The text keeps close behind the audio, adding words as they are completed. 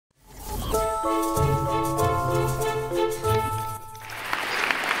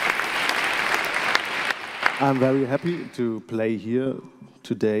I'm very happy to play here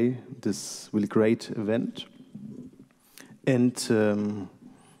today, this really great event. And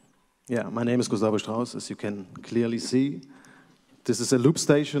yeah, my name is Gustavo Strauß, as you can clearly see. This is a loop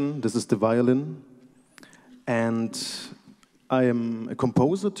station, this is the violin. And I am a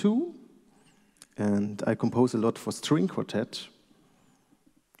composer too, and I compose a lot for string quartet,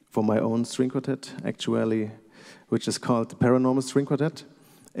 for my own string quartet, actually, which is called the Paranormal String Quartet.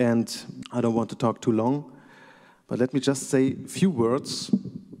 And I don't want to talk too long, but let me just say a few words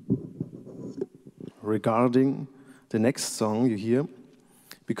regarding the next song you hear,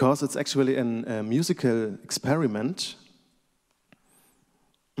 because it's actually a musical experiment.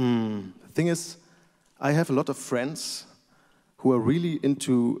 The thing is, I have a lot of friends who are really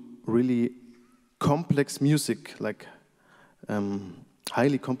into really complex music, like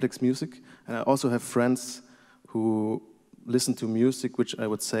highly complex music. And I also have friends who listen to music which I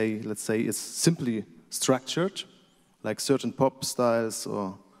would say, let's say, is simply structured, like certain pop styles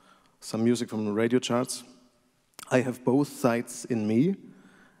or some music from the radio charts. I have both sides in me,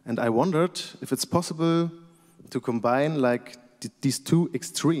 and I wondered if it's possible to combine like these two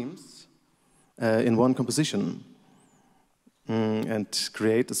extremes in one composition and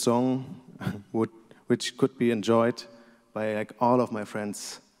create a song which could be enjoyed by like all of my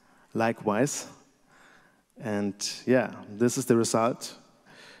friends likewise. And yeah, this is the result.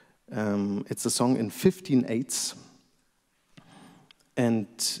 It's a song in 15/8. And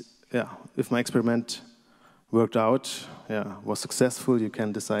yeah, if my experiment worked out, yeah, was successful, you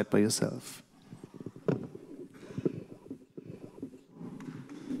can decide by yourself.